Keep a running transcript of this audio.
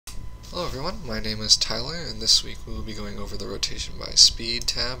Hello everyone, my name is Tyler, and this week we will be going over the rotation by speed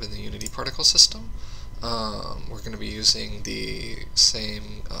tab in the Unity particle system. We're going to be using the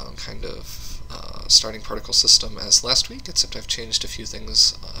same kind of starting particle system as last week, except I've changed a few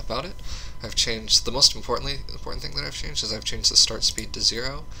things about it. I've changed, the most important thing that I've changed is I've changed the start speed to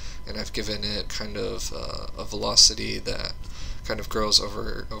 0, and I've given it kind of a velocity that kind of grows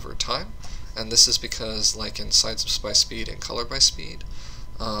over time. And this is because, like in size by speed and color by speed,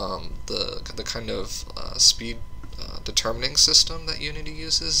 the kind of speed determining system that Unity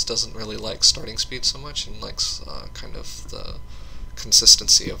uses doesn't really like starting speed so much, and likes kind of the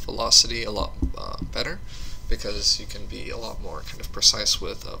consistency of velocity a lot better, because you can be a lot more kind of precise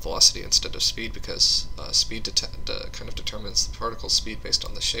with velocity instead of speed, because speed kind of determines the particle speed based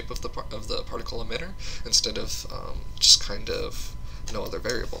on the shape of the particle emitter, instead of just kind of no other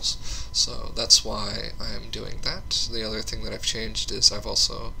variables. So that's why I'm doing that. The other thing that I've changed is I've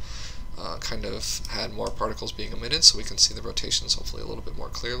also kind of had more particles being emitted, so we can see the rotations hopefully a little bit more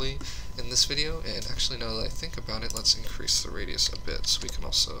clearly in this video. And actually, now that I think about it, let's increase the radius a bit so we can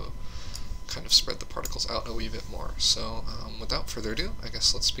also kind of spread the particles out a wee bit more. So without further ado, I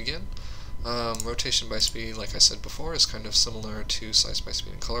guess let's begin. Rotation by speed, like I said before, is kind of similar to size by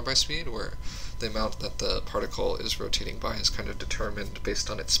speed and color by speed, where the amount that the particle is rotating by is kind of determined based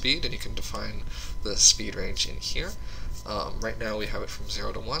on its speed, and you can define the speed range in here. Right now we have it from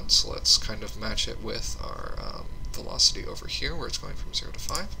 0 to 1, so let's kind of match it with our velocity over here, where it's going from 0 to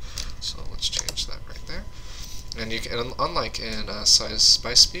 5. So let's change that right there. And you can, unlike in size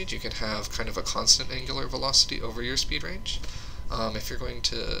by speed, you can have kind of a constant angular velocity over your speed range. If you're going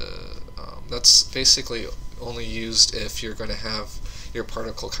to, that's basically only used if you're going to have your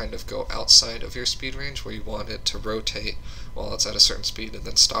particle kind of go outside of your speed range, where you want it to rotate while it's at a certain speed and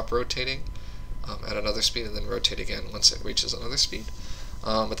then stop rotating at another speed and then rotate again once it reaches another speed.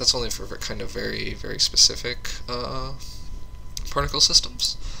 But that's only for kind of very, very specific particle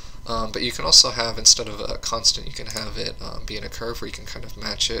systems. But you can also have, instead of a constant, you can have it be in a curve where you can kind of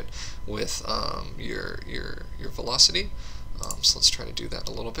match it with your velocity. So let's try to do that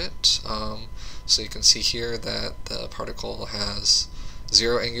a little bit. So you can see here that the particle has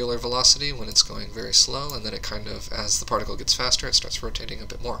 0 angular velocity when it's going very slow, and then it kind of, as the particle gets faster, it starts rotating a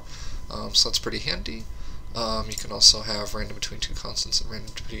bit more. So that's pretty handy. You can also have random between two constants and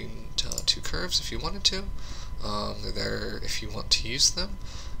random between two curves if you wanted to. They're there if you want to use them.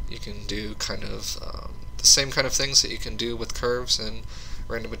 You can do kind of the same kind of things that you can do with curves and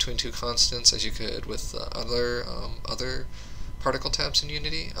random between two constants as you could with other particle tabs in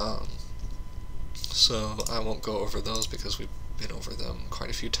Unity. So I won't go over those because we've been over them quite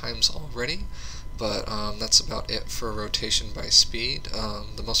a few times already. But that's about it for rotation by speed.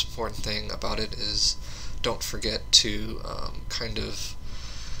 The most important thing about it is don't forget to kind of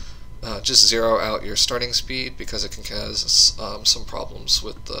just zero out your starting speed, because it can cause some problems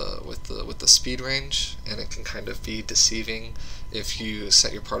with the speed range, and it can kind of be deceiving if you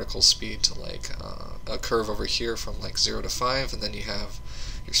set your particle speed to like a curve over here from like 0 to 5, and then you have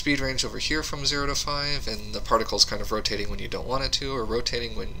your speed range over here from 0 to 5, and the particle's kind of rotating when you don't want it to, or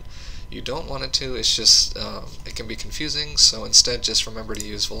rotating when you don't want it to. It's just, it can be confusing, so instead just remember to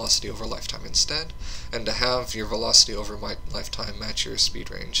use velocity over lifetime instead, and to have your velocity over lifetime match your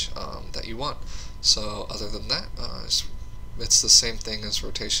speed range that you want. So other than that, it's the same thing as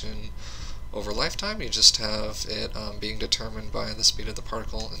rotation over lifetime. You just have it being determined by the speed of the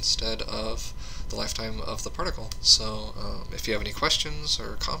particle instead of the lifetime of the particle. So if you have any questions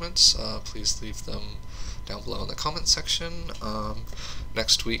or comments, please leave them down below in the comment section.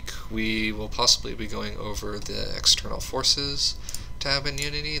 Next week we will possibly be going over the external forces tab in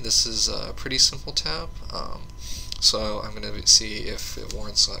Unity. This is a pretty simple tab, so I'm going to see if it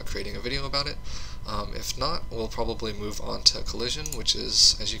warrants creating a video about it. If not, we'll probably move on to collision, which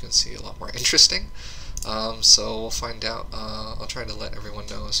is, as you can see, a lot more interesting. So we'll find out. I'll try to let everyone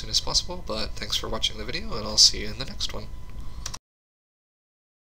know as soon as possible, but thanks for watching the video, and I'll see you in the next one.